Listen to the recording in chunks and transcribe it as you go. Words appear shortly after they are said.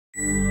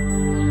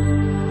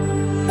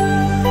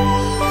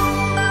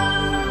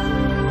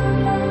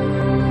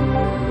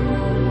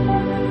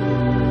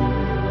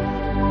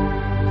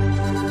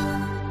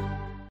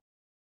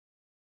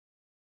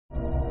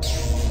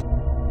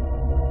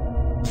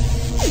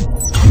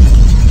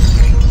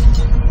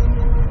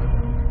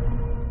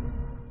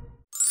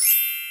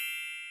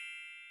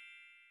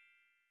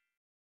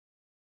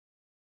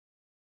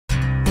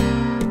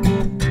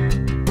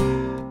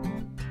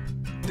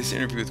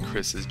interview with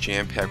Chris is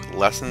jam-packed with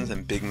lessons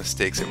and big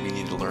mistakes that we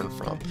need to learn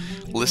from.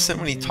 Listen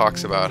when he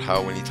talks about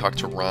how when he talked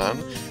to Ron,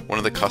 one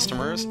of the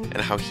customers, and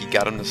how he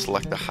got him to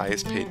select the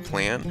highest paid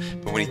plan,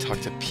 but when he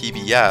talked to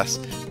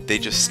PBS, they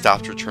just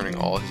stopped returning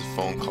all his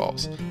phone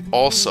calls.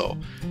 Also,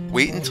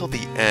 wait until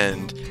the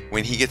end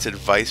when he gets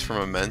advice from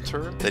a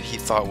mentor that he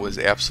thought was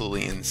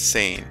absolutely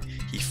insane.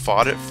 He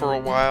fought it for a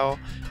while,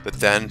 but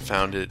then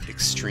found it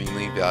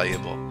extremely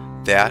valuable.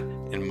 That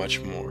and much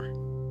more.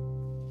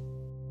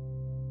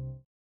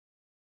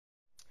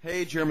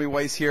 Hey, Jeremy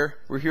Weisz here.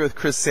 We're here with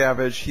Chris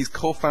Savage. He's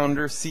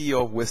co-founder,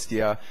 CEO of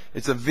Wistia.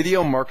 It's a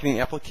video marketing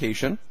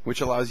application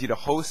which allows you to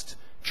host,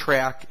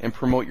 track, and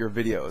promote your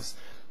videos.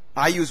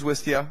 I use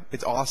Wistia.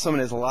 It's awesome. It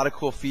has a lot of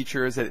cool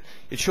features. It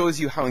shows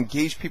you how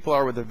engaged people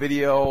are with the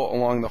video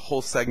along the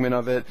whole segment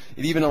of it.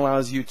 It even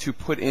allows you to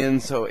put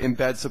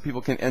embed so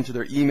people can enter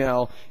their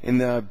email in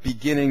the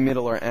beginning,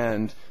 middle, or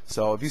end.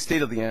 So if you stay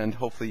till the end,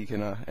 hopefully you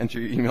can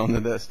enter your email into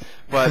this.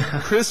 But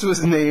Chris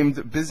was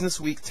named Business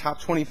Week Top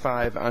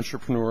 25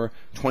 Entrepreneur,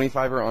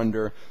 25 or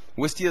under.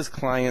 Wistia's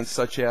clients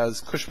such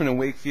as Cushman &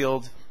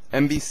 Wakefield,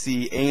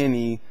 NBC,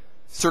 A&E,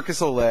 Circus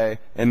Olay,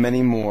 and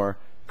many more.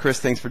 Chris,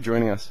 thanks for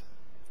joining us.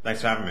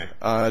 Thanks for having me.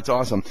 It's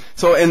awesome.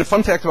 So, and the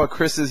fun fact about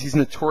Chris is he's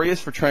notorious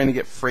for trying to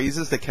get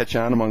phrases that catch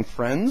on among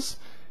friends,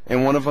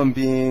 and one of them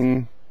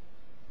being,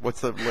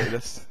 what's the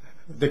latest?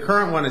 The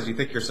current one is "You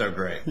think you're so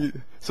great."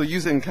 So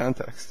use it in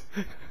context.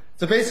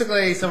 So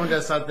basically, someone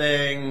does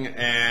something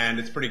and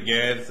it's pretty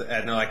good,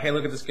 and they're like, "Hey,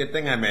 look at this good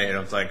thing I made." And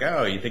it's like,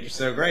 "Oh, you think you're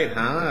so great,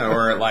 huh?"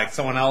 Or like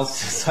someone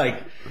else just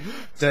like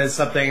does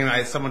something,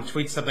 like someone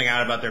tweets something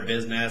out about their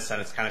business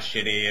and it's kind of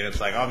shitty, and it's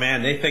like, "Oh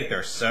man, they think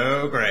they're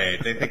so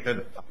great. They think they're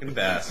the fucking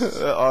best."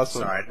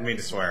 Awesome. Sorry, I didn't mean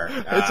to swear.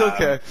 It's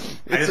okay.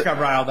 I just got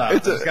riled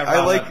up. I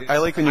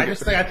like when you.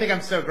 I think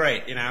I'm so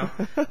great, you know.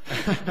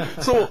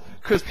 So,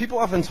 Chris, people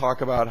often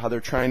talk about how they're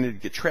trying to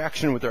get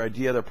traction with their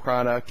idea, their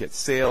product, get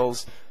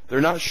sales. They're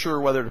not sure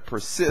whether to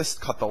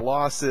persist, cut the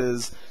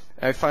losses.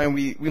 And I find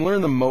we learn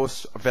the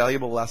most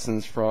valuable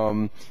lessons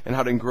from and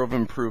how to grow and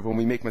improve when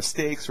we make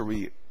mistakes or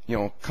we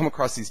come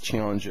across these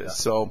challenges. Yeah.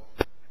 So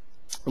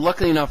we're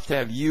lucky enough to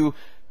have you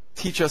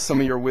teach us some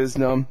of your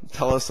wisdom,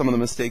 tell us some of the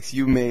mistakes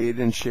you made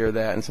and share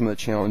that and some of the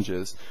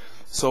challenges.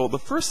 So the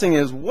first thing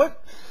is,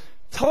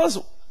 tell us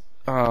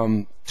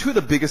two of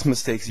the biggest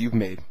mistakes you've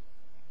made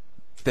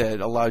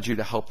that allowed you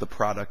to help the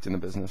product in the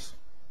business.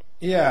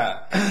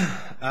 Yeah,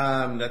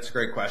 that's a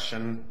great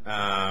question.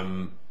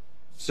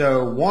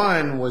 So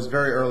one was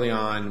very early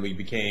on, we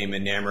became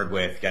enamored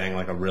with getting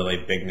like a really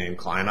big name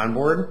client on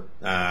board.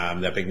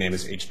 That big name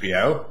is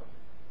HBO.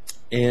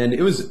 And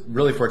it was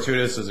really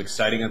fortuitous. It was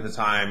exciting at the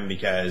time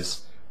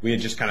because we had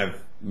just kind of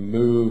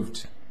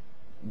moved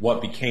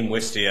what became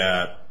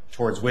Wistia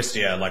towards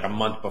Wistia like a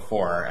month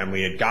before. And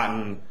we had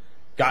gotten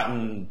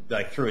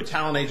like through a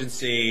talent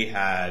agency,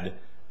 had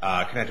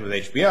connected with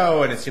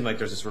HBO, and it seemed like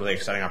there's this really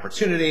exciting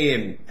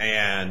opportunity,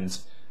 and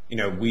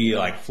we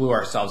like flew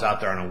ourselves out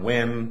there on a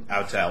whim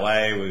out to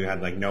LA. We had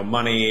like no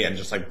money and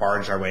just like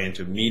barged our way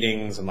into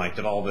meetings and like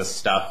did all this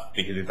stuff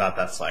because we thought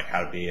that's like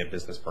how to be a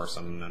business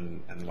person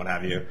and what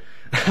have you.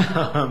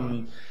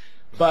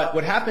 But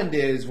what happened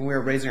is when we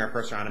were raising our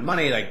first round of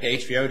money, like the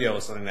HBO deal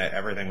was something that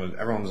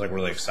everyone was like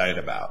really excited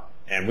about,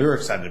 and we were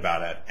excited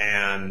about it,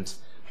 and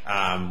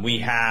we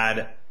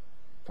had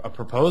a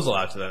proposal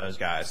out to those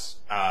guys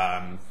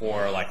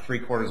for like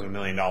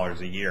 $750,000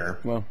 a year.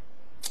 Wow.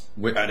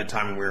 At a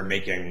time when we were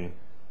making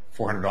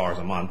 $400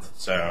 a month,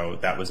 so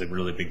that was a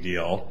really big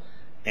deal.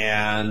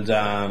 And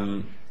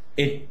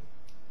it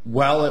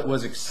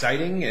was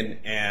exciting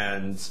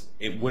and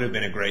it would have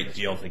been a great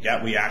deal to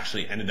get. We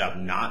actually ended up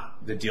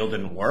the deal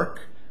didn't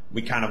work.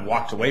 We kind of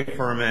walked away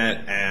from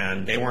it,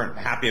 and they weren't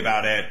happy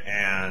about it,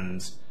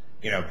 and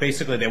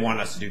basically they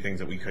wanted us to do things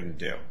that we couldn't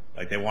do.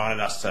 Like they wanted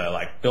us to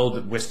like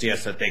build Wistia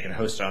so that they could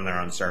host it on their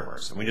own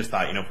servers. And we just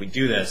thought, if we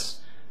do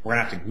this, we're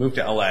gonna have to move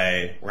to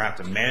LA, we're gonna have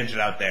to manage it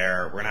out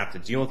there, we're gonna have to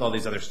deal with all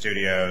these other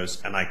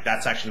studios, and like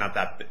that's actually not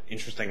that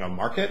interesting a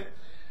market.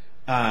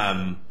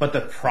 But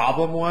the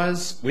problem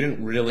was we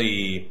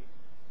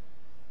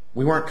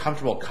weren't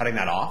comfortable cutting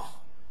that off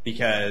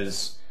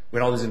because we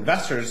had all these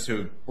investors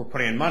who were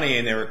putting in money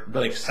and they were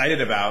really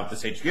excited about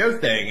this HBO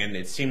thing, and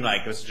it seemed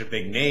like it was such a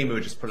big name, it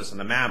would just put us on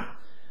the map.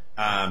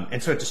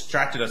 And so it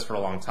distracted us for a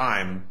long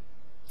time.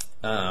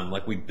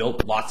 Like we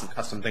built lots of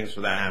custom things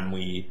for them.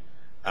 We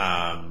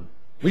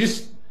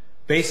just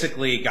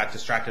basically got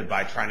distracted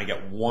by trying to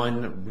get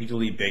one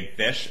really big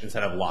fish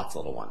instead of lots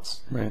of little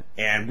ones. Right.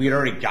 And we had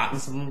already gotten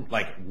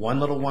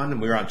one little one,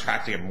 and we were on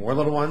track to get more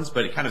little ones,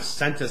 but it kind of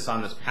sent us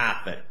on this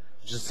path that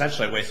was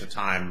essentially a waste of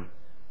time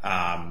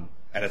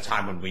at a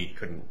time when we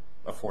couldn't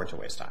afford to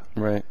waste time.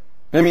 Right.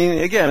 I mean,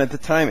 again, at the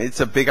time, it's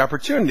a big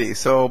opportunity,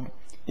 so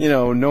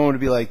no one would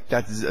be like,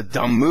 that's a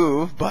dumb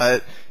move,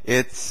 but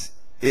it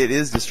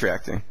is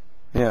distracting.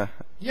 Yeah.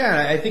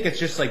 Yeah, I think it's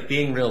just like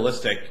being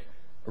realistic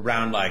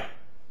around like,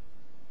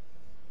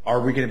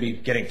 are we going to be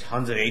getting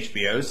tons of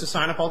HBOs to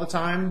sign up all the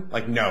time?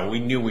 Like, no, we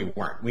knew we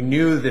weren't. We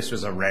knew this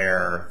was a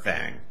rare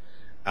thing.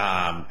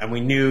 And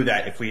we knew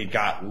that if we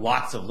got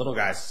lots of little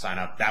guys to sign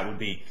up, that would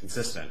be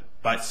consistent.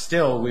 But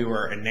still, we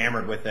were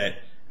enamored with it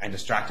and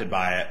distracted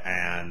by it.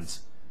 And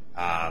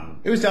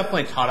it was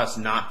definitely taught us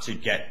not to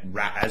get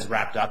as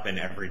wrapped up in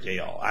every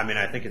deal. I mean,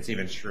 I think it's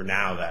even true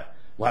now that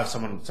we'll have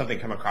something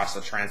come across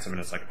the transom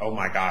and it's like, oh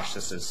my gosh,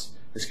 this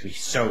could be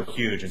so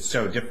huge and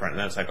so different. And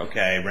then it's like,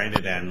 okay, rein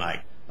it in.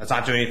 Like, let's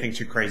not do anything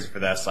too crazy for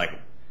this. Like,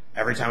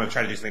 every time we've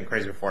tried to do something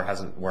crazy before, it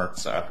hasn't worked.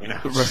 So,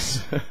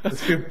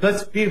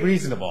 let's be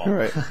reasonable.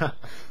 Right.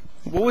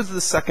 What was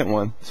the second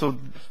one? So,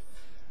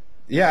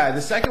 yeah,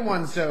 the second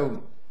one.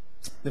 So,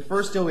 the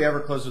first deal we ever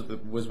closed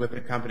was with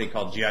a company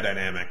called GI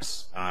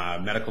Dynamics,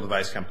 medical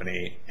device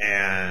company.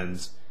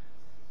 And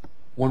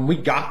when we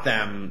got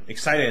them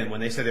excited, when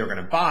they said they were going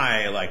to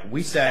buy, like,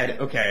 we said,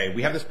 okay,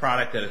 we have this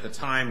product that at the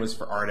time was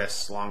for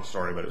artists. Long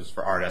story, but it was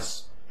for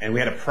artists. And we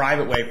had a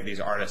private way for these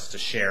artists to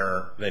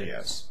share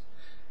videos.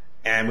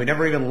 And we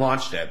never even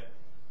launched it.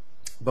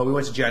 But we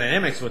went to GI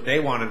Dynamics. What they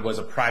wanted was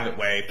a private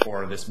way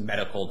for this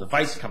medical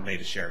device company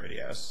to share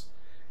videos.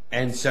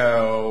 And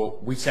so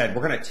we said,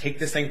 we're going to take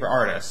this thing for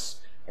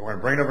artists, and we're going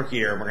to bring it over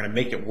here, and we're going to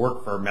make it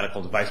work for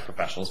medical device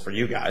professionals, for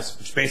you guys,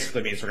 which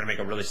basically means we're going to make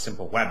a really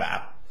simple web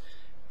app.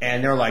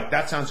 And they're like,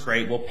 that sounds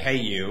great. We'll pay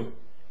you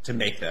to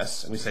make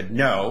this. And we said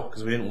no,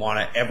 because we didn't want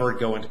to ever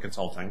go into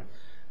consulting.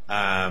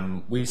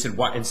 We said,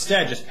 what?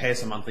 Instead, just pay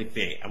us a monthly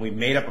fee. And we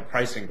made up a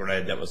pricing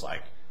grid that was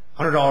like,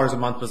 $100 a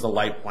month was the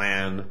light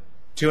plan,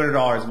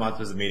 $200 a month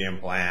was the medium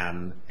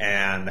plan,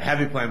 and the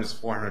heavy plan was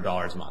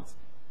 $400 a month.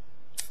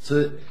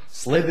 So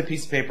slid the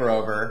piece of paper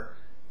over.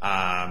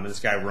 This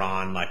guy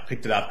Ron like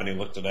picked it up and he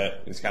looked at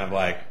it. He's kind of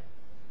like,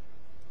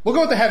 "We'll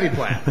go with the heavy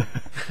plan."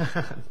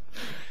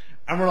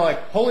 And we're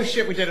like, "Holy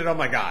shit, we did it! Oh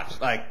my gosh!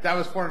 Like that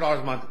was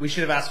 $400 a month. We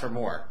should have asked for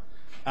more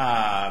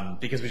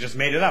because we just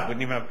made it up. We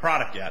didn't even have a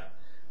product yet."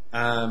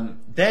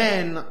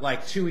 Then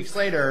like 2 weeks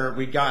later,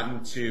 we'd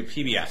gotten to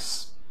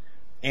PBS.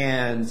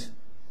 And,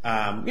 we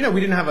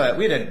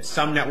had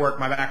some network.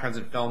 My background's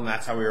in film.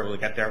 That's how we were able to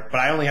get there. But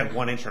I only had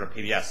one intro to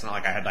PBS. It's not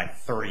like I had like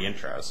 30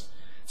 intros.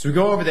 So we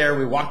go over there.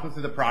 We walk them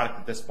through the product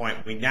at this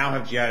point. We now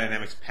have GI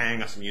Dynamics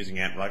paying us and using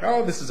it. We're like,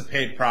 oh, this is a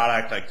paid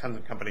product. Like tons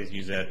of companies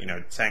use it,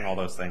 saying all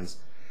those things.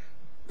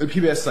 The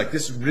PBS is like,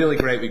 this is really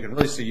great. We can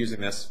really see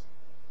using this.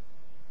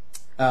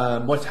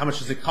 How much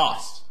does it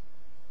cost?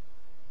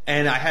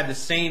 And I had the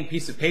same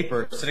piece of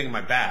paper sitting in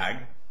my bag.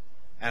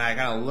 And I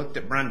kind of looked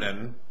at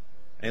Brendan.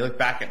 And he looked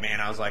back at me,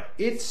 and I was like,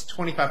 "It's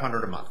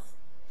 $2,500 a month."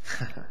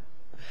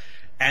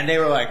 And they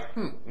were like,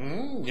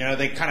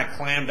 they kind of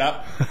clammed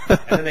up, and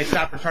then they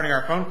stopped returning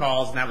our phone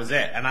calls, and that was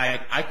it. And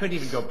I couldn't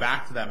even go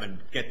back to them and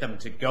get them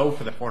to go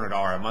for the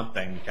 $400 a month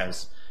thing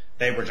because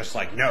they were just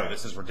like, "No,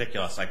 this is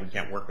ridiculous. Like, we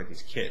can't work with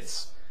these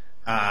kids."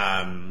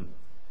 And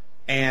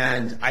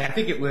I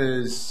think it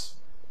was,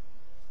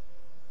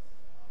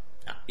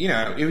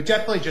 it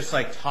definitely just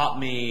like taught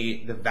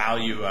me the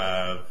value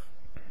of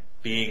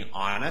being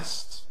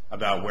honest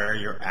about where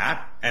you're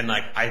at and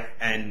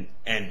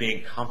and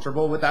being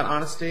comfortable with that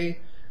honesty.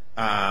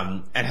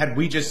 And had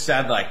we just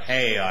said like,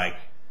 hey, like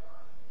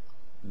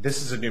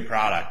this is a new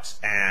product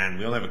and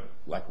we only have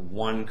like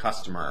one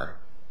customer,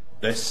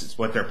 this is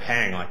what they're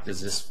paying, like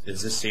does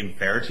this seem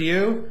fair to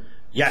you?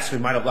 Yes, we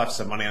might have left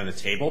some money on the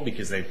table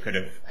because they could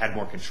have had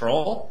more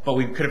control, but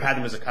we could have had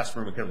them as a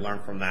customer, we could have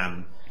learned from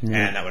them, and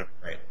that would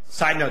have been great.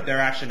 Side note, they're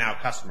actually now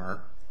a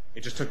customer.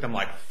 It just took them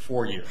like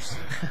 4 years.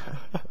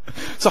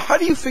 So how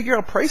do you figure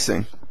out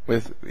pricing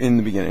in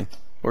the beginning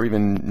or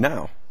even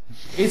now?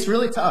 It's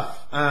really tough.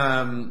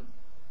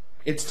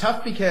 It's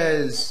tough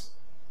because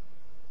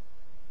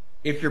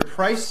if your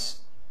price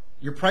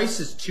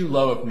is too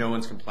low if no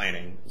one's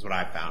complaining, is what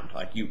I found.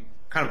 Like you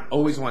kind of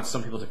always want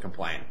some people to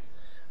complain.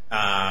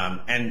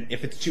 And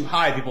if it's too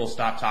high, people will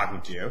stop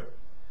talking to you.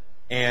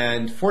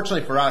 And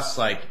fortunately for us,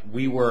 like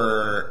we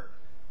were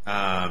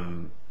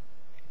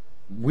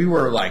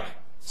like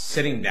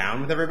sitting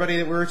down with everybody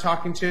that we were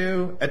talking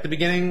to at the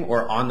beginning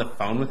or on the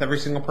phone with every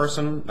single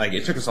person. Like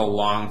it took us a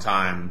long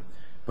time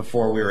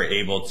before we were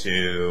able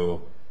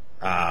to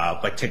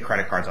like take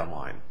credit cards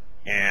online.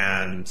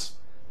 And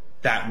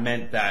that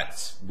meant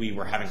that we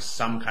were having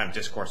some kind of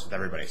discourse with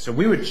everybody. So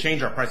we would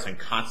change our pricing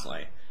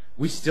constantly.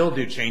 We still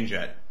do change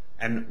it.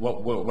 And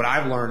what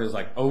I've learned is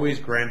like always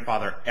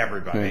grandfather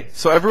everybody. Right.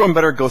 So everyone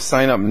better go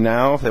sign up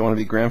now if they want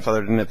to be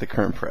grandfathered in at the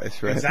current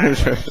price, right?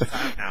 Exactly.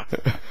 Now.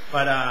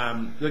 But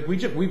like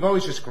we've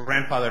always just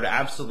grandfathered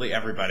absolutely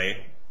everybody,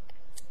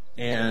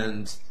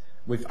 and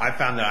I've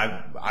found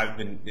that I've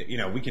been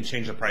we can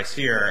change the price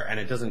here and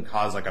it doesn't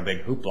cause like a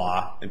big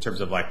hoopla in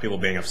terms of like people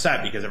being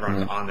upset because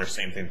everyone's on their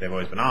same thing they've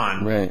always been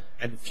on. Right.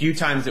 And a few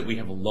times that we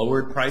have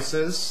lowered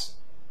prices,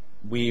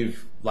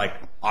 we've like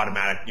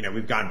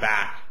we've gone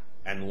back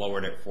and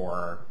lowered it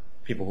for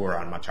people who were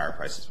on much higher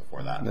prices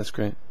before that. That's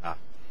great.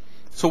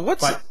 So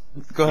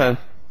go ahead.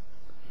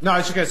 No, I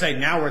was just going to say,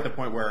 now we're at the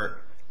point where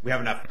we have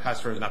enough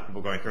customers, enough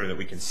people going through that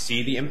we can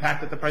see the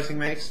impact that the pricing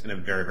makes in a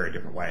very, very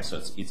different way. So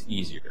it's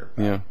easier.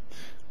 Yeah.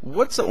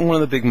 What's one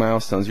of the big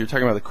milestones? You're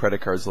talking about the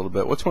credit cards a little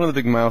bit. What's one of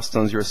the big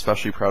milestones you're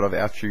especially proud of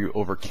after you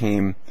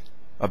overcame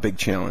a big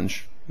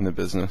challenge in the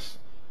business?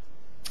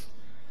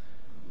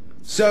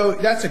 So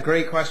that's a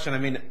great question. I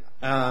mean,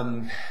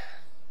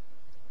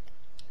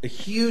 a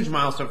huge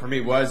milestone for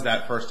me was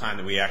that first time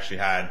that we actually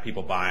had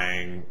people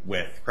buying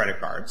with credit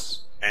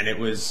cards. And it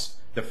was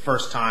the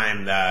first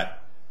time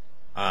that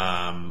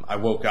I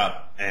woke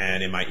up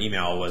and in my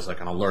email was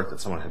like an alert that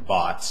someone had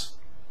bought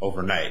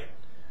overnight,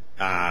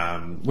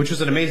 which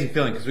was an amazing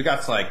feeling because we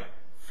got to like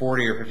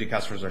 40 or 50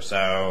 customers or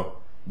so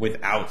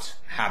without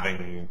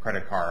having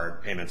credit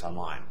card payments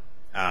online.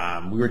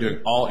 We were doing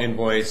all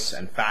invoice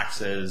and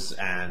faxes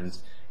and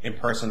in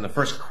person. The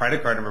first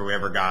credit card number we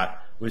ever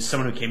got was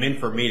someone who came in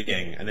for a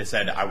meeting and they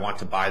said, I want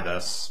to buy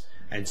this.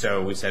 And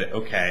so we said,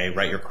 okay,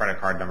 write your credit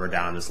card number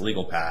down on this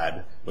legal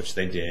pad, which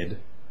they did.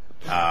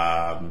 This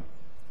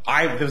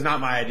was not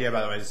my idea,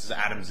 by the way. This is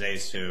Adam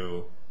Zace,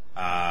 who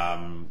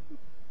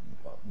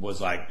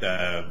was like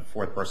the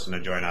fourth person to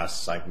join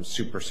us, like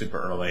super,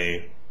 super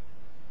early.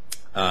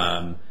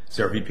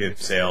 So our VP of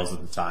sales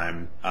at the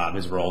time,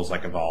 his roles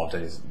like evolved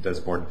and he does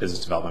board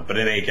business development. But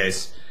in any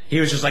case, he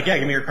was just like, yeah,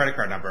 give me your credit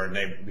card number. And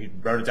he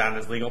wrote it down on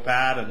his legal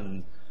pad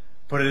and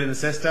put it in the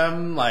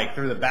system, like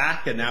through the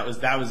back, and that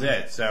was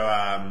it.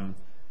 So,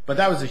 but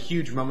that was a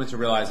huge moment to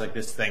realize like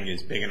this thing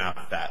is big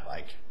enough that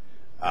like,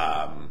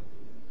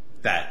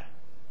 that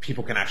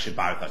people can actually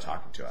buy without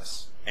talking to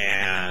us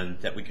and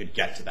that we could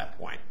get to that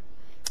point.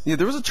 Yeah,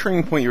 there was a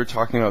turning point you were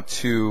talking about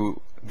too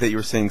that you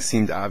were saying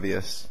seemed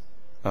obvious.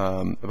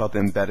 About the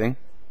embedding?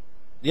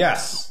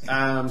 Yes.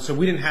 So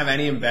we didn't have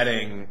any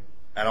embedding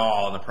at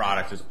all in the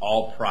product. It was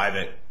all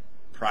private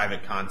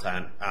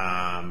content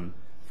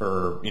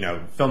for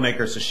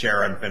filmmakers to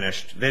share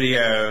unfinished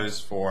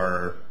videos,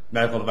 for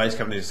medical device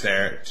companies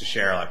to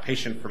share like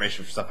patient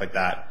information for stuff like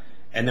that.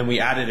 And then we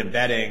added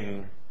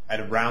embedding at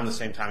around the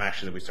same time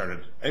actually that we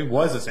started. It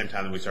was the same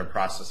time that we started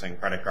processing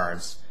credit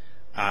cards.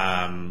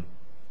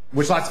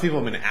 Which lots of people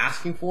have been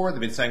asking for.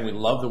 They've been saying, we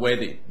love the way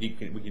that we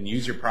can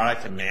use your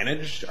product to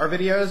manage our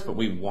videos, but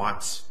we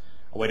want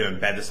a way to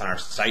embed this on our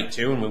site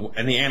too.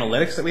 And the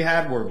analytics that we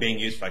had were being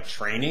used for like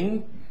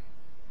training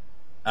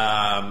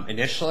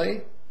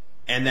initially.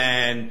 And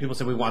then people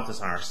said, we want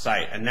this on our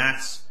site. And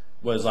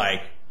was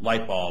like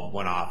light bulb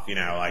went off.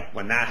 Like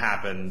when that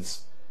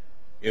happens,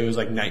 it was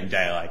like night and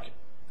day. Like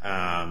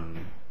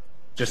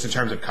just in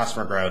terms of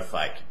customer growth,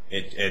 like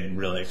it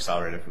really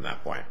accelerated from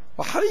that point.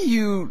 Well, how do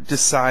you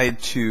decide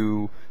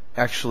to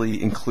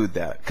actually include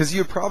that? Because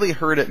you've probably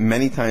heard it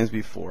many times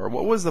before.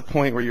 What was the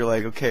point where you're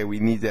like, okay, we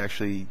need to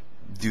actually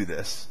do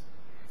this?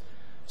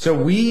 So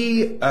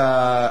we,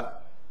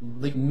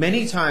 like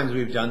many times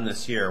we've done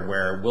this here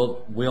where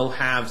we'll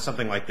have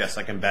something like this,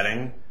 like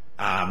embedding,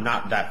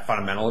 not that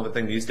fundamental of a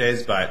thing these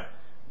days, but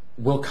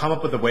we'll come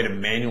up with a way to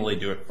manually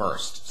do it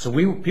first. So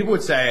we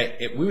would say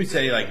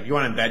like, if you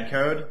want embed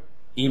code,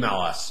 email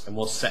us and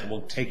we'll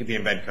take the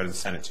embed code and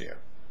send it to you.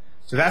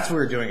 So that's what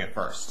we were doing at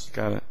first.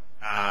 Got it.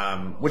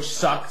 Which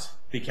sucked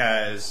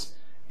because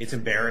it's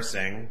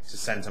embarrassing to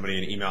send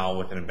somebody an email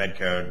with an embed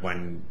code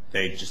when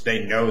they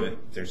know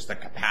that there's the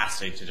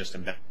capacity to just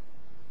embed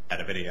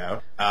a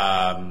video.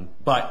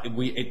 But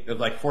it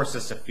like forced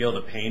us to feel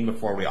the pain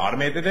before we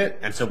automated it,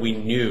 and so we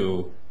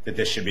knew that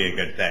this should be a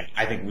good thing.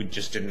 I think we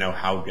just didn't know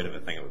how good of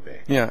a thing it would be.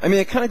 Yeah, I mean,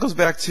 it kind of goes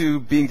back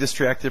to being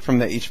distracted from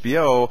the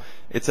HBO.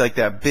 It's like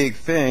that big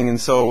thing, and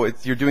so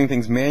you're doing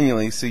things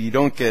manually, so you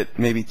don't get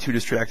maybe too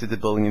distracted to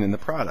building it in the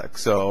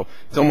product. So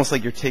it's almost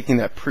like you're taking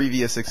that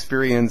previous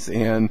experience,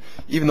 and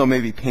even though it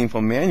may be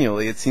painful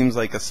manually, it seems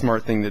like a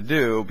smart thing to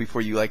do before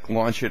you like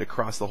launch it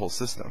across the whole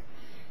system.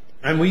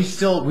 And we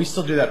still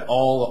do that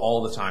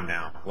all the time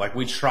now. Like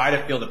we try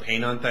to feel the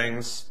pain on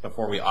things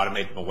before we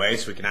automate them away,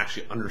 so we can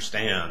actually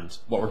understand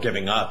what we're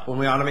giving up when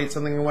we automate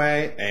something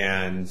away,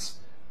 and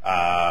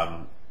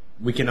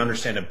we can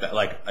understand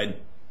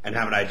and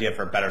have an idea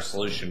for a better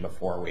solution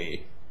before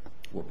we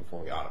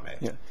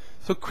automate. Yeah.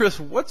 So Chris,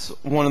 what's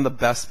one of the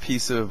best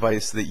pieces of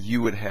advice that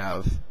you would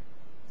have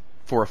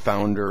for a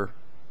founder,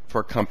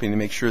 for a company to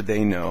make sure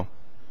they know?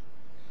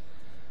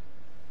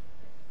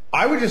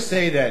 I would just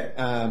say that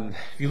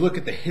if you look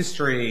at the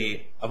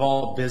history of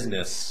all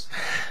business,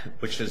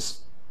 which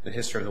is the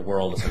history of the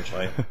world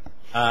essentially,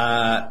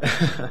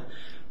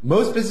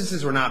 most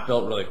businesses were not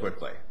built really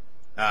quickly.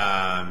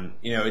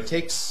 It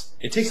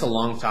takes a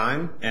long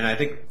time, and I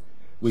think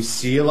we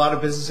see a lot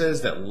of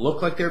businesses that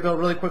look like they're built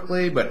really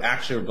quickly, but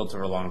actually were built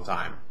over a long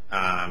time.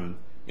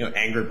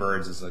 Angry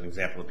Birds is an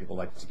example that people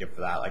like to give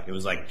for that. Like it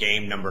was like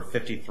game number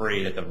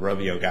 53 that the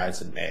Rovio guys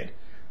had made.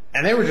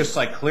 And they were just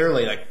like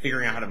clearly like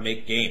figuring out how to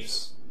make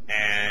games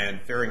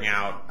and figuring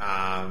out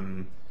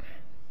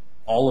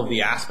all of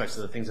the aspects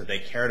of the things that they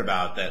cared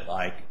about that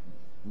like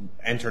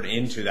entered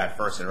into that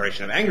first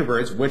iteration of Angry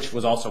Birds, which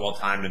was also well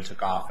timed and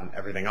took off and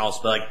everything else.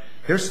 But like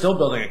they're still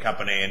building a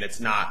company, and it's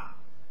not.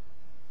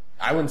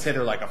 I wouldn't say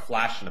they're like a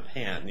flash in the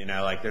pan.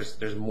 Like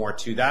there's more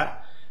to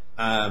that.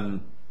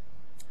 And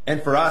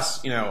for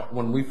us,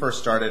 when we first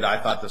started,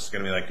 I thought this was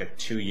going to be like a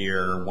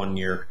 2-year, 1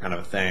 year kind of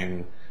a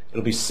thing.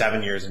 It'll be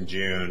 7 years in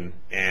June,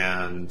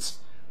 and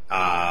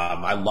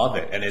I love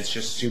it, and it's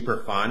just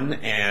super fun.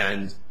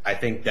 And I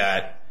think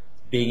that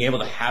being able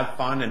to have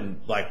fun and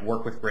like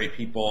work with great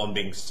people and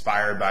being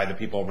inspired by the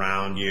people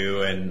around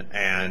you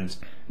and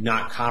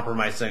not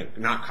compromising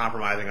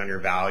on your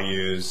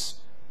values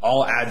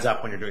all adds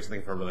up when you're doing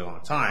something for a really long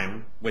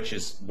time, which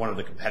is one of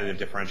the competitive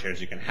differentiators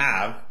you can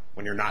have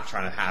when you're not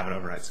trying to have an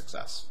overnight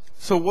success.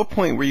 So what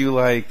point were you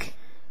like,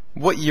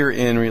 what year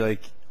in were you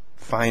like,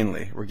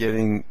 finally, we're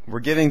getting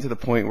to the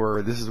point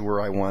where this is where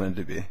I wanted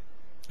to be?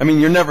 I mean,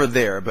 you're never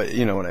there, but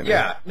you know what I mean.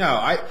 Yeah,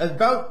 no,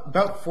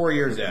 about 4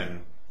 years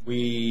in,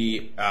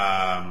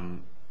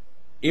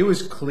 it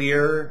was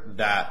clear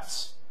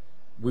that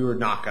we were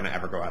not going to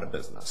ever go out of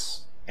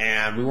business.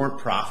 And we weren't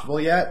profitable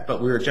yet,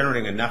 but we were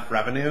generating enough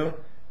revenue,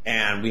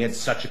 and we had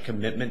such a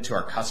commitment to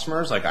our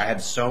customers. Like, I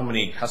had so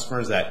many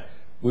customers that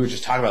we were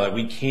just talking about, like,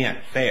 we can't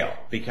fail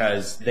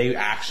because they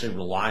actually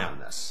rely on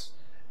this.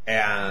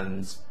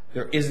 And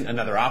there isn't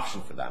another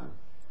option for them.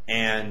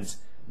 And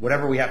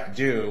whatever we have to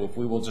do, if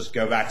we will just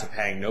go back to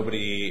paying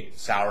nobody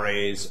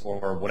salaries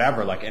or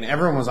whatever, like, and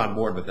everyone was on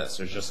board with this.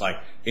 There's just like,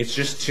 it's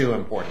just too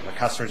important. The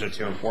customers are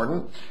too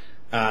important.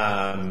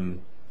 I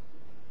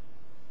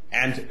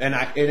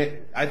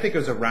think it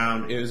was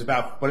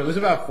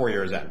about 4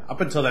 years in.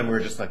 Up until then, we were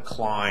just like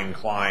clawing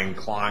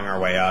our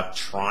way up,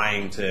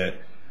 trying to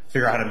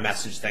figure out how to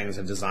message things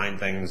and design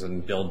things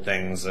and build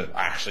things that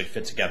actually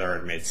fit together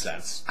and made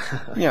sense.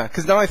 Yeah,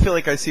 because now I feel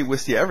like I see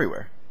Wistia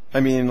everywhere. I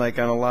mean, like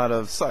on a lot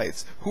of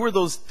sites. Who are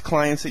those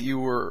clients that you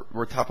were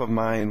top of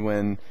mind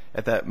when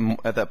at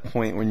that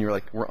point when you're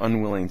like, we're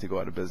unwilling to go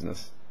out of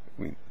business?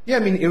 Yeah, I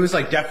mean, it was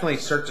like definitely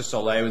Cirque du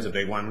Soleil was a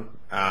big one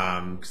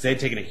because they had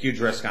taken a huge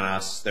risk on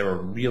us. They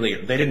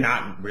did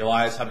not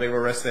realize how big of a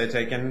risk they had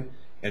taken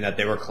and that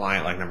they were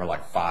client like number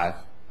like 5.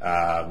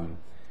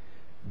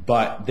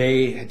 But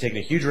they had taken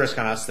a huge risk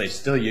on us. They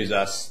still use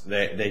us.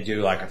 They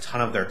do like a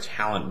ton of their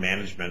talent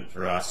management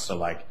for us. So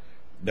like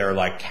they're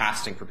like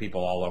casting for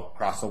people all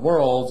across the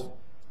world.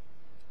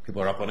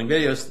 People are uploading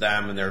videos to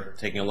them and they're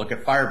taking a look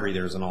at fire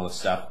breathers and all this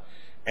stuff.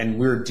 And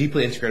we're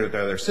deeply integrated with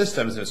their other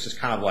systems. And it's just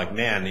kind of like,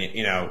 man,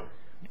 you know,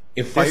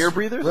 if fire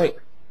breathers? Right.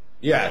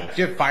 Yeah.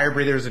 You have fire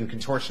breathers and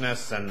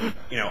contortionists and,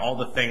 you know, all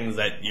the things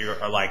that you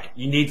are like,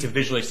 you need to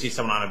visually see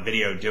someone on a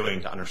video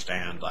doing to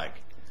understand like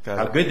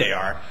how good they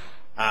are.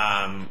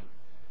 And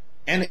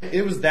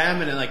it was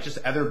them and then like just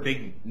other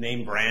big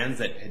name brands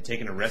that had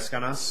taken a risk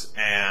on us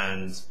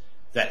and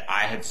that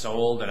I had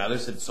sold and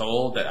others had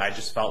sold that I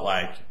just felt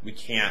like we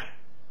can't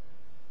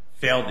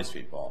fail these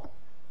people.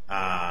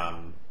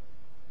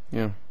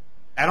 Yeah.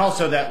 And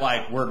also that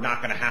like we're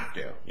not going to have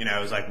to, you know,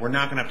 it was like we're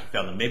not going to have to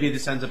fail them. Maybe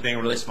this ends up being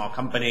a really small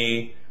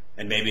company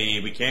and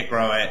maybe we can't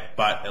grow it,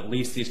 but at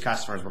least these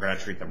customers, we're going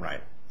to treat them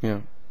right.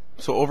 Yeah.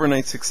 So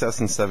overnight success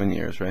in 7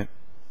 years, right?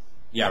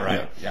 Yeah,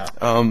 right. Yeah.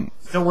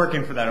 Still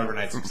working for that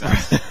overnight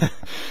success.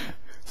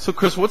 So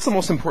Chris, what's the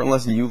most important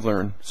lesson you've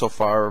learned so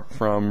far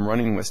from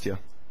running Wistia?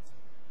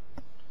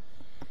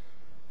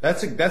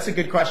 That's a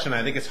good question.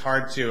 I think it's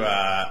hard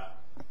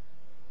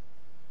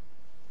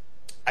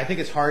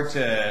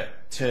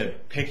to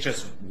pick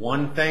just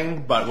one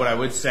thing, but what I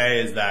would say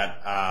is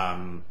that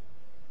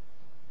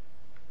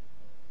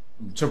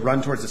to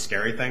run towards the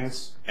scary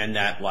things and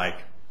that like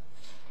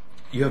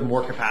you have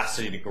more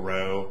capacity to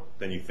grow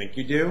than you think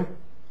you do.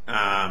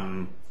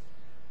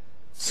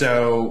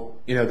 So,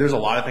 you know, there's a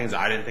lot of things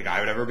I didn't think I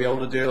would ever be able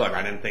to do. Like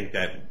I didn't think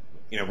that,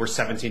 you know, we're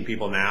 17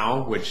 people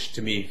now, which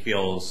to me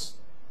feels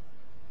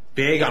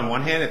big on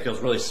one hand, it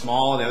feels really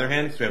small on the other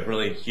hand, because we have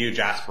really huge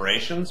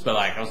aspirations. But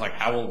like, I was like,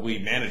 how will we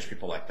manage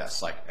people like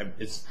this? Like,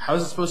 how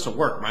is it supposed to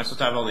work? Am I supposed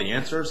to have all the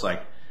answers? Like,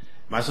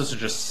 am I supposed to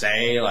just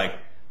say like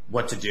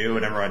what to do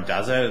and everyone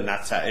does it? And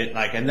that's it.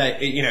 Like, and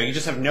that, you know, you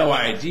just have no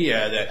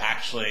idea that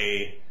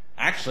actually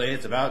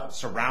it's about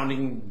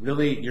surrounding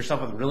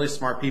yourself with really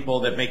smart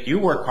people that make you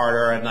work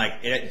harder. And like,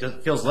 it just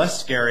feels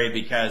less scary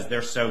because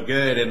they're so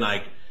good. And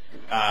like,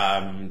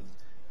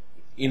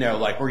 you know,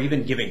 like we're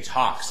even giving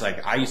talks.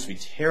 Like I used to be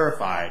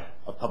terrified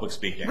of public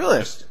speaking. Really?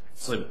 Just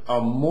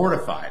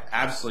mortified,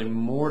 absolutely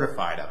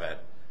mortified of it.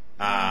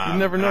 You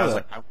never know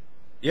that. Like,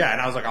 yeah, and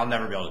I was like, I'll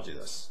never be able to do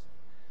this.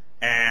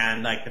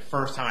 And like the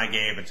first time I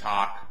gave a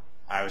talk,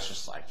 I was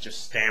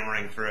just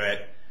stammering through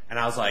it. And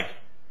I was like,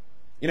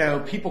 you know,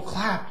 people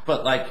clapped,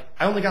 but like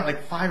I only got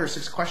like 5 or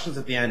 6 questions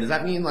at the end. Does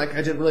that mean like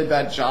I did a really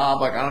bad job?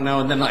 Like I don't know.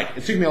 And then like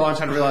it took me a long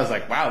time to realize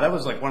like, wow, that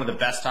was like one of the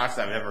best talks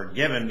I've ever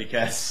given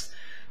because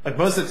like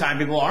most of the time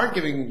people aren't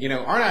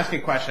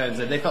asking questions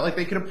and they felt like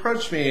they could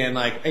approach me and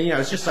like, and, you know,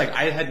 it's just like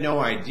I had no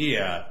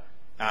idea.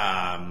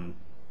 And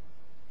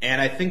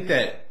I think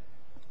that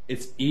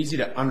it's easy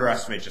to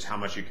underestimate just how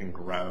much you can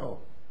grow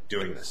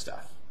doing this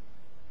stuff.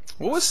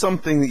 What was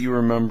something that you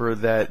remember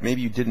that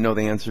maybe you didn't know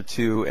the answer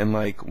to and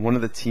like one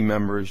of the team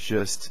members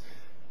just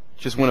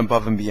went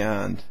above and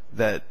beyond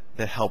that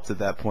helped at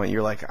that point?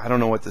 You're like, I don't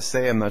know what to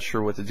say. I'm not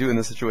sure what to do in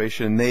this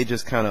situation. And they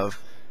just kind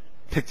of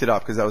picked it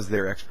up because that was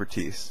their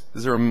expertise.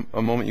 Is there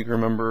a moment you can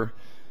remember?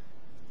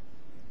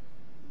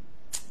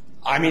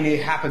 I mean,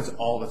 it happens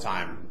all the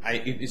time.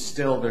 It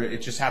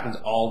just happens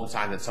all the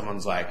time that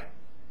someone's like,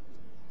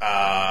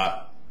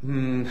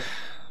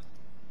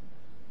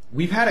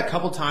 We've had a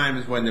couple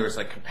times when there was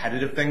like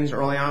competitive things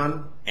early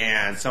on,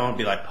 and someone would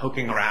be like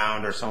poking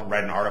around, or someone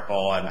read an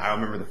article. And I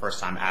remember the first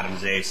time Adam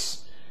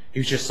Zace, he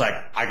was just like,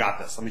 "I got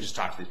this. Let me just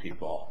talk to these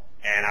people."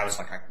 And I was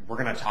like, "We're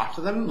gonna talk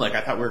to them? Like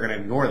I thought we were gonna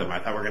ignore them. I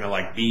thought we were gonna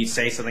like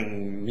say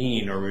something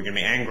mean, or we were gonna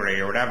be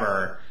angry or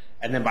whatever."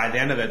 And then by the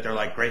end of it, they're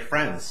like great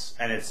friends,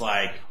 and it's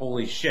like,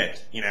 holy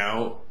shit, you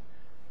know,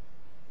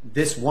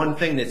 this one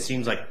thing that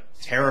seems like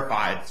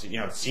terrified, you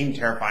know, it seemed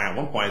terrifying at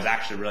one point is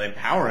actually really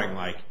empowering.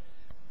 Like,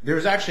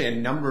 there's actually a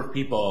number of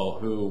people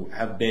who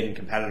have been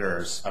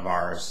competitors of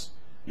ours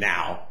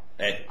now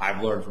that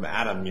I've learned from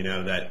Adam, you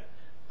know, that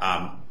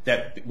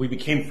that we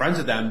became friends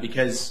with them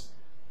because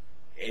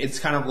it's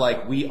kind of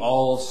like we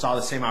all saw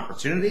the same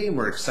opportunity and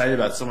we're excited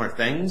about similar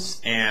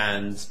things,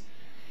 and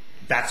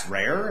that's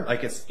rare.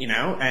 Like, it's, you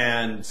know,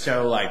 and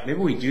so like maybe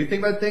we do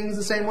think about things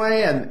the same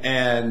way,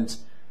 and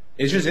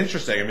it's just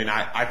interesting. I mean,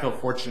 I feel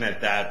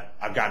fortunate that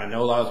I've gotten to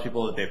know a lot of those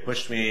people, that they've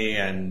pushed me,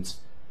 and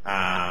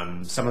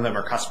some of them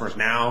are customers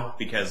now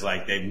because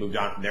like they've moved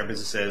on from their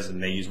businesses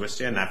and they use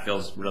Wistia, and that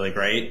feels really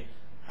great.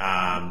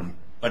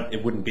 But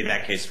it wouldn't be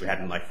that case if we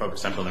hadn't like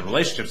focused on building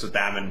relationships with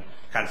them and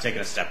kind of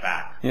taken a step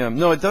back. Yeah,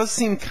 no, it does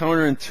seem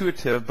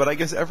counterintuitive, but I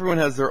guess everyone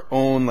has their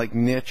own like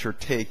niche or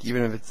take,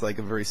 even if it's like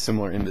a very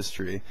similar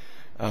industry.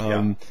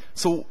 Yeah.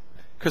 So,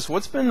 Chris,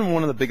 what's been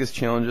one of the biggest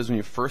challenges when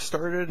you first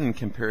started and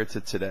compare it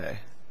to today?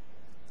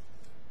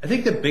 I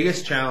think the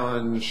biggest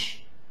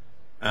challenge,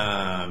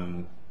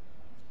 one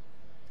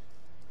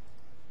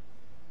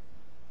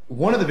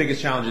of the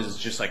biggest challenges is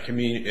just like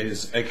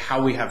is like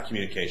how we have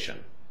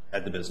communication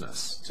at the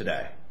business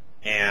today,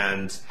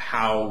 and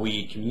how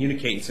we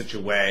communicate in such a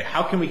way.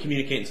 How can we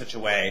communicate in such a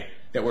way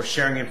that we're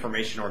sharing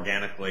information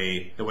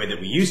organically the way that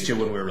we used to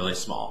when we were really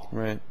small?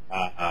 Right.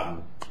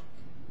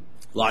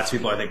 Lots of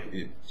people, I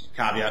think,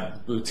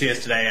 caveat, would see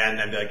us today and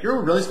then be like, "You're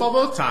really small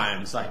both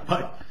times." Like,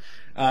 but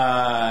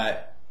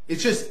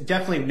it's just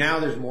definitely now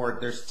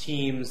there's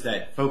teams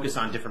that focus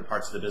on different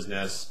parts of the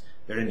business.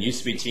 There didn't used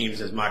to be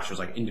teams as much. It was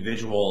like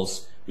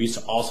individuals. We used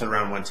to all sit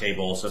around one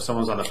table. So if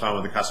someone was on the phone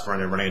with a customer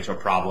and they're running into a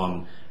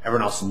problem,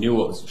 everyone else knew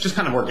what was, just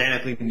kind of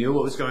organically knew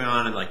what was going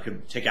on, and like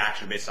could take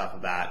action based off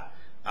of that.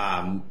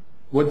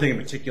 One thing in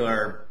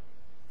particular,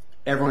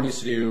 everyone used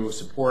to do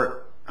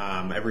support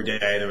every day.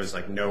 There was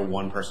like no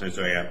one person who's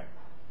doing it.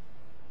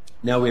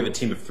 Now we have a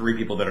team of 3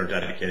 people that are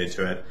dedicated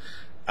to it.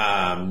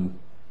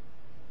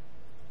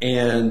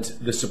 And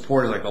the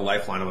support is like the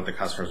lifeline of what the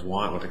customers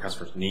want, what the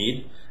customers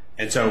need.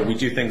 And so we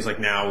do things like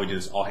now we do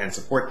this all hands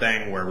support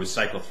thing where we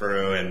cycle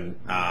through, and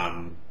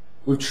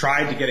we've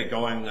tried to get it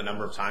going a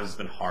number of times. It's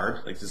been hard.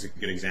 Like, this is a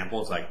good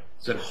example. It's like,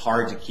 it's been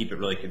hard to keep it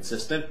really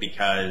consistent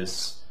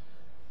because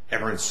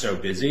everyone's so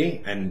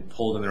busy and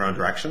pulled in their own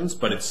directions,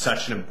 but it's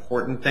such an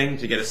important thing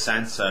to get a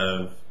sense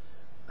of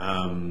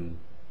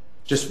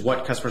just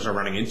what customers are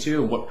running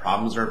into, what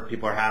problems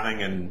people are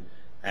having,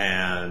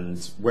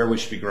 and where we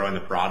should be growing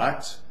the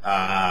product,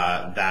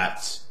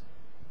 that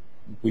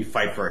we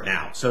fight for it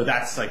now. So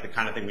that's like the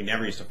kind of thing we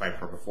never used to fight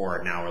for before.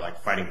 And now we're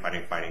like fighting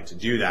to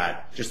do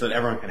that, just so that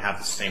everyone can have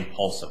the same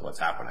pulse of what's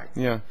happening.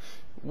 Yeah.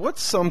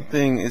 What's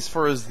something, as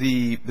far as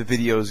the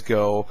videos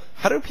go,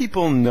 how do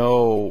people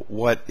know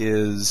what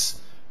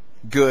is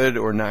good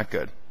or not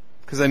good?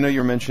 Because I know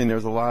you're mentioning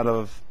there's a lot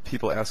of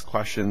people ask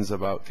questions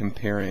about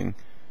comparing.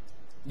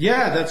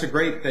 Yeah, that's a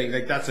great thing.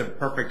 Like, that's a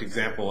perfect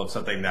example of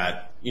something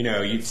that, you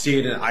know, you'd see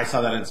it, and I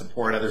saw that in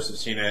support. Others have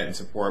seen it in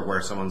support,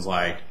 where someone's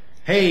like,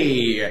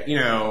 "Hey, you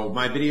know,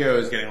 my video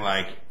is getting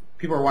like,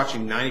 people are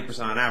watching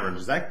 90% on average.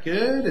 Is that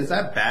good? Is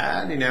that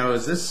bad? You know,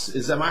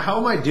 how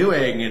am I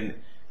doing?"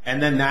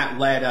 And then that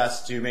led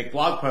us to make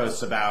blog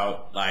posts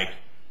about like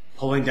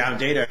pulling down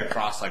data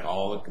across like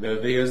all the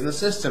videos in the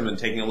system and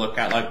taking a look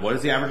at like what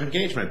is the average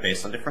engagement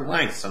based on different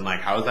lengths, and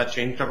like how has that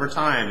changed over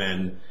time,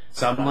 and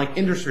some like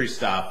industry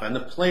stuff, and the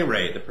play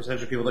rate, the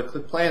percentage of people that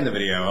click play in the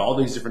video, all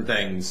these different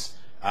things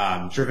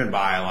driven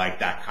by like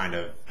that kind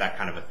of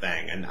a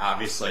thing. And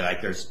obviously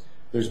like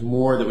there's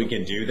more that we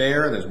can do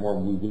there. There's more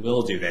we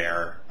will do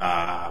there,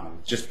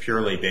 just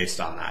purely based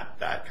on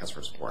that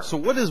customer support. So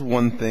what is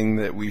one thing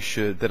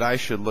that I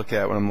should look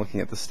at when I'm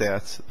looking at the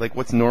stats? Like,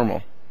 what's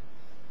normal?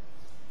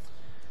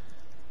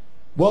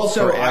 Well,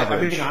 so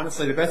I mean,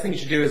 honestly, the best thing you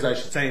should do is, I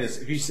should say this: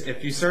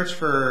 if you search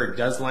for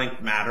 "Does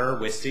Length Matter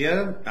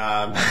Wistia,"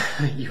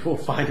 you will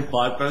find a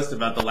blog post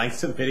about the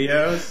lengths of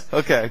videos.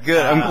 Okay,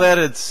 good. I'm glad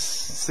it's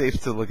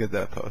safe to look at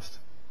that post.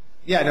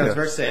 Yeah, no, it's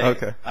very safe.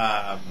 Okay.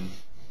 I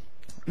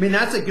mean,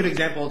 that's a good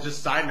example.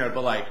 Just side note,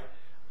 but like,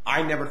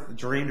 I never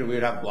dreamed that we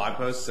would have blog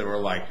posts that were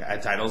like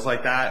had titles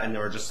like that, and they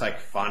were just like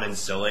fun and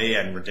silly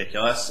and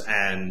ridiculous.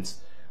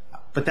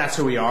 But that's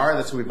who we are.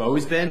 That's who we've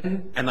always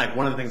been. And like,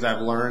 one of the things I've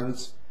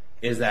learned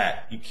is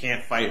that you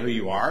can't fight who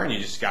you are, and you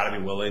just got to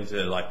be willing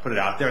to like put it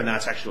out there, and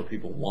that's actually what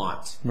people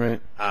want.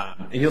 Right.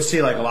 And you'll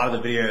see like a lot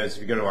of the videos,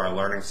 if you go to our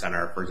learning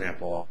center, for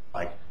example,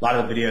 like a lot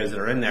of the videos that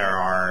are in there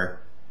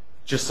are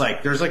just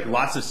like, there's like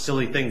lots of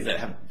silly things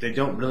that they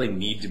don't really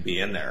need to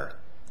be in there.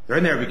 They're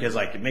in there because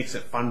like it makes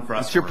it fun for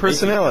us. It's your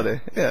personality.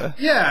 Yeah.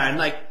 Yeah,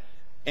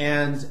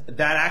 and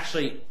that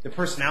actually, the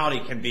personality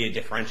can be a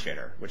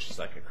differentiator, which is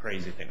like a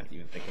crazy thing to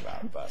even think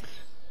about. But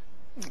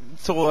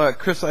so,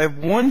 Chris, I have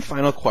one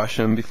final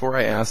question before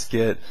I ask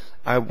it.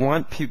 I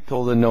want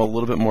people to know a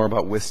little bit more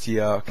about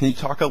Wistia. Can you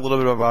talk a little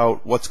bit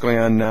about what's going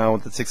on now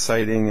that's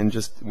exciting and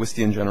just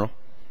Wistia in general?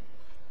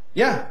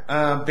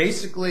 Yeah,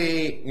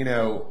 basically,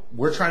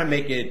 we're trying to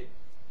make it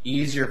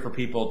easier for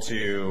people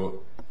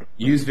to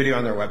use video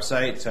on their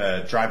website,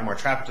 to drive more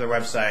traffic to their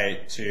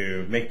website,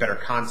 to make better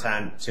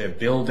content, to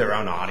build their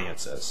own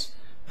audiences.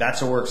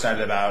 That's what we're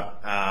excited about.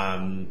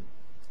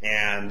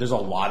 And there's a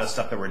lot of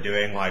stuff that we're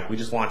doing. Like we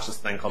just launched this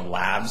thing called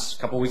Labs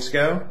a couple weeks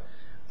ago.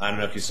 I don't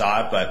know if you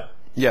saw it, but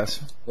yes.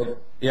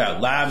 Yeah,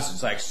 Labs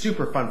is like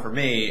super fun for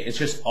me. It's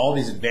just all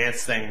these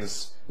advanced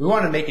things. We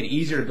want to make it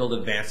easier to build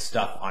advanced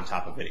stuff on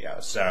top of video.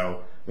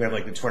 So we have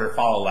like the Twitter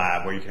follow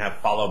lab where you can have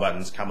follow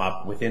buttons come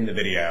up within the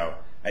video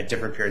at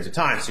different periods of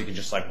time. So you can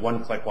just like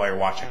one click while you're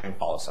watching and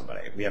follow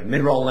somebody. We have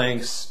mid-roll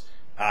links.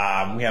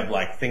 We have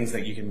like things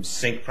that you can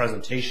sync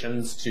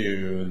presentations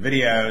to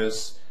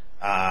videos.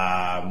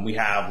 We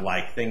have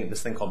like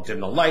this thing called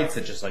dim the lights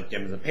that just like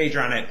dims the page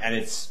on it. And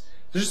there's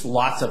just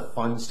lots of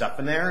fun stuff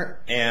in there.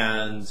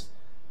 And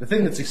the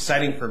thing that's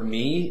exciting for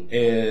me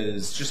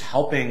is just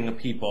helping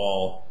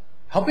people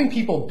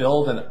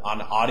build an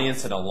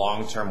audience in a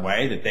long-term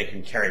way that they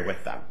can carry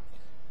with them.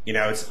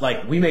 It's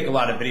like we make a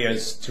lot of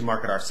videos to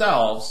market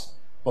ourselves,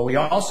 but we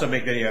also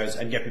make videos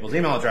and get people's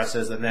email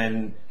addresses and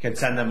then can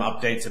send them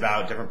updates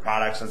about different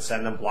products and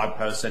send them blog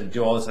posts and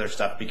do all this other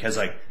stuff because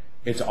like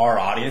it's our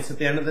audience at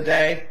the end of the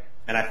day.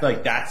 And I feel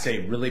like that's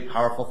a really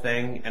powerful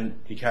thing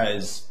and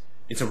because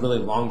it's a really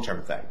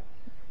long-term thing.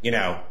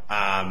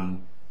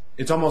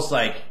 It's almost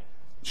like,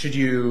 should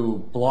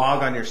you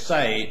blog on your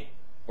site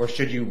or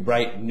should you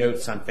write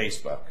notes on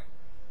Facebook?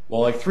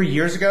 Well, like 3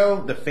 years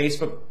ago, the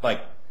Facebook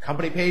like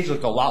company page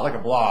looked a lot like a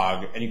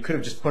blog and you could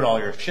have just put all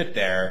your shit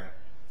there,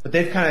 but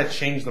they've kind of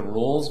changed the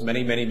rules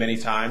many, many, many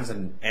times.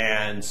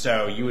 And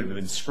so you would have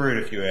been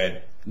screwed if you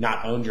had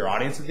not owned your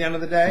audience at the end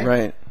of the day.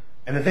 Right.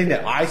 And the thing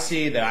that I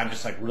see that I'm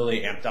just like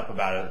really amped up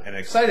about it and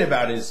excited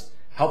about is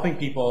helping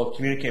people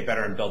communicate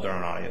better and build their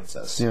own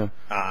audiences. Yeah.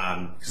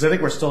 Because I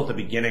think we're still at the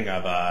beginning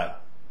of a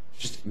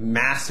just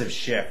massive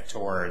shift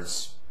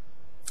towards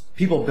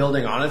people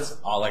building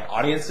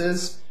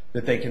audiences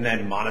that they can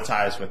then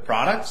monetize with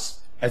products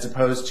as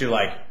opposed to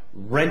like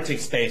renting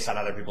space on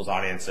other people's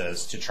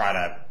audiences to try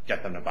to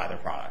get them to buy their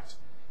product.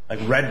 Like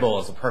Red Bull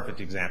is a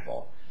perfect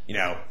example.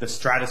 The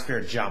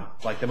Stratosphere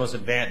Jump, like the most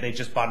advanced, they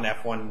just bought an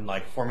F1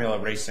 like Formula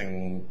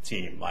racing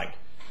team. Like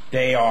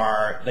they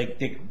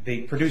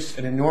produce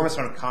an enormous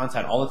amount of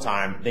content all the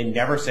time. They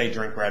never say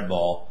drink Red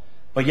Bull,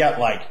 but yet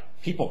like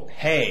people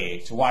pay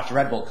to watch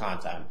Red Bull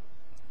content,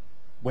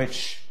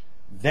 which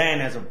then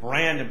has a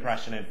brand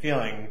impression and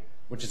feeling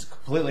which is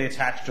completely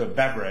attached to a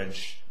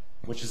beverage,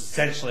 which is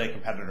essentially a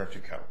competitor to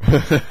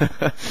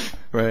Coke.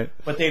 Right.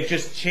 But they've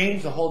just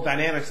changed the whole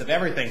dynamics of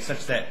everything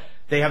such that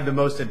they have the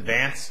most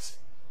advanced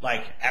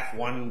like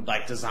F1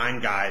 like design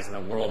guys in the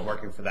world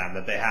working for them,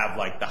 that they have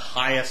like the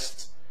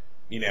highest,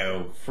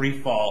 free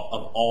fall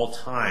of all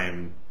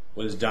time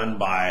was done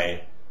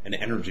by an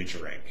energy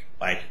drink.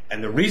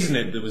 And the reason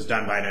it was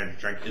done by an energy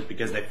drink is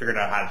because they figured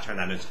out how to turn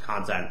that into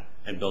content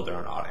and build their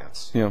own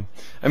audience. Yeah.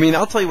 I mean,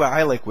 I'll tell you why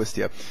I like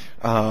Wistia.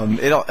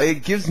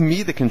 It gives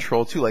me the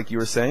control too, like you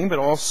were saying, but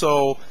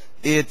also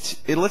it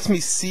lets me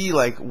see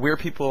like where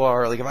people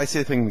are. Like if I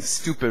say something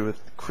stupid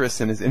with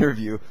Chris in his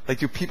interview, like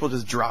do people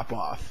just drop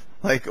off?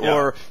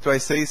 Or do I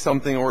say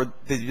something, or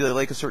they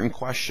like a certain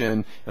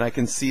question, and I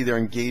can see their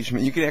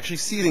engagement. You can actually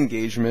see the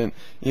engagement,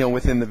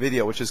 within the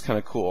video, which is kind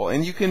of cool.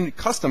 And you can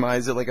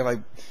customize it. Like if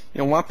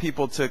I, want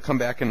people to come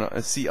back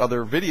and see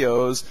other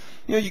videos,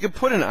 you could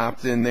put an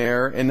opt-in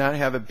there and not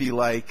have it be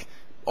like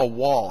a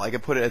wall. I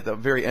could put it at the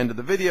very end of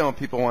the video, and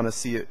people want to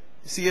see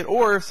it,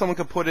 or if someone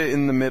could put it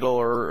in the middle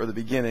or the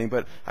beginning.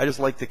 But I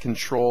just like the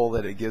control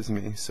that it gives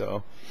me.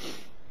 So,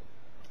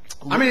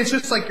 I mean, it's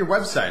just like your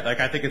website. Like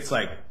I think it's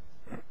like,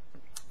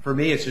 for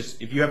me, it's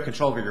just if you have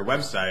control over your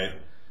website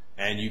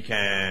and you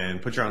can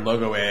put your own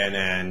logo in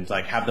and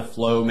like have the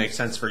flow make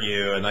sense for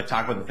you and like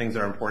talk about the things that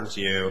are important to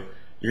you,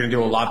 you're going to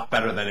do a lot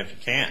better than if you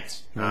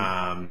can't.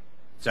 Mm-hmm.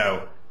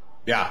 So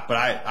yeah, but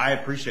I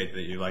appreciate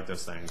that you like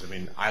those things. I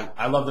mean,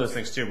 I love those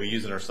things too. We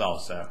use it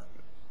ourselves.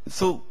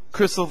 So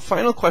Chris, the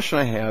final question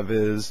I have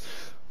is,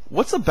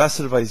 what's the best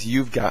advice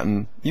you've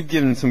gotten? You've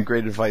given some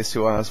great advice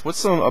to us. What's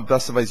some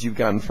best advice you've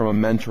gotten from a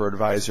mentor or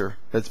advisor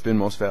that's been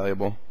most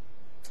valuable?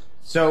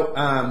 So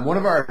one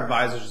of our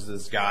advisors is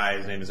this guy.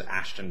 His name is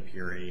Ashton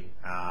Puri.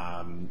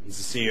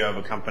 He's the CEO of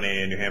a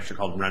company in New Hampshire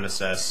called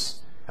Renesas.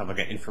 Have like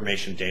an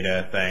information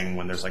data thing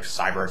when there's like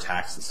cyber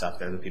attacks and stuff.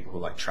 They're the people who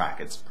like track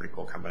it. It's a pretty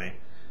cool company.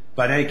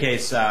 But in any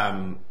case,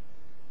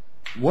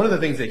 one of the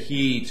things that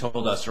he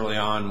told us early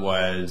on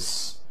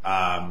was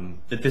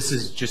that this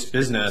is just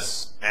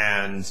business,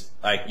 and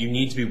like you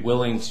need to be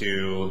willing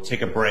to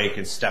take a break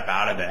and step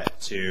out of it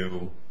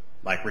to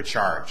like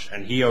recharge.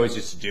 And he always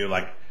used to do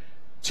like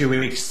 2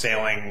 weeks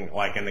sailing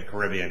like in the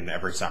Caribbean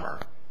every summer,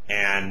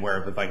 and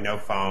where with like no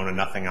phone and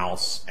nothing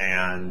else.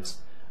 And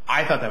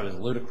I thought that was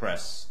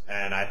ludicrous,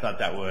 and I thought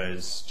that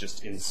was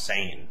just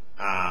insane.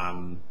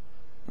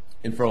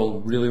 And for a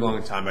really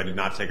long time, I did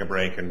not take a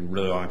break, and a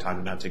really long time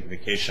did not take a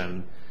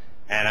vacation.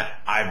 And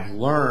I've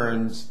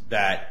learned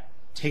that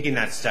taking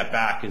that step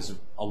back is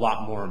a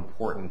lot more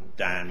important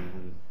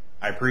than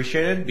I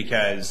appreciated,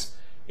 because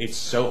it's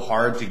so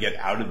hard to get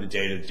out of the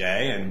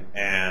day-to-day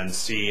and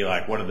see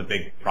like what are the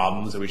big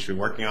problems that we should be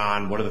working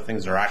on, what are the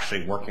things that are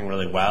actually working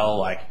really well,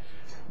 like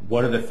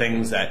what are the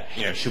things that,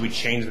 you know, should we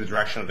change the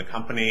direction of the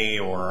company,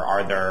 or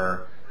are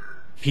there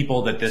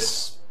people that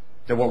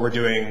what we're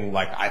doing,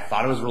 like I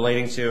thought it was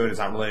relating to, and it's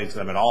not relating to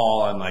them at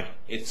all. And like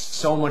it's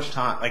so much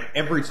time, like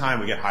every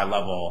time we get high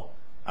level,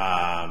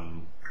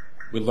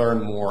 we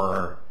learn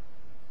more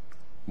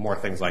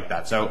things like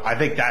that. So I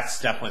think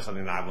that's definitely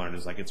something that I've learned,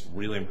 is like it's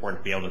really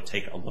important to be able to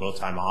take a little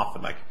time off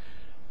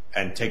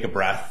and take a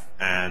breath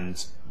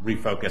and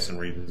refocus and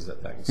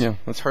revisit things. Yeah,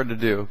 that's hard to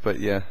do, but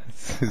yeah,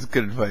 it's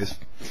good advice.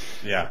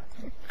 Yeah.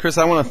 Chris,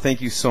 I want to thank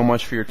you so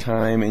much for your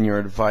time and your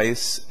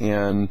advice,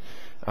 and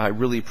I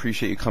really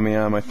appreciate you coming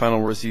on. My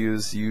final words to you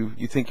is you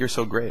think you're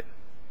so great.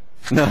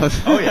 No.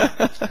 Oh,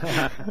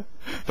 yeah.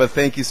 But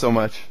thank you so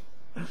much.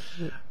 All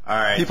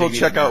right. People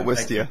check out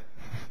Wistia.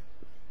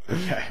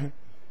 Okay.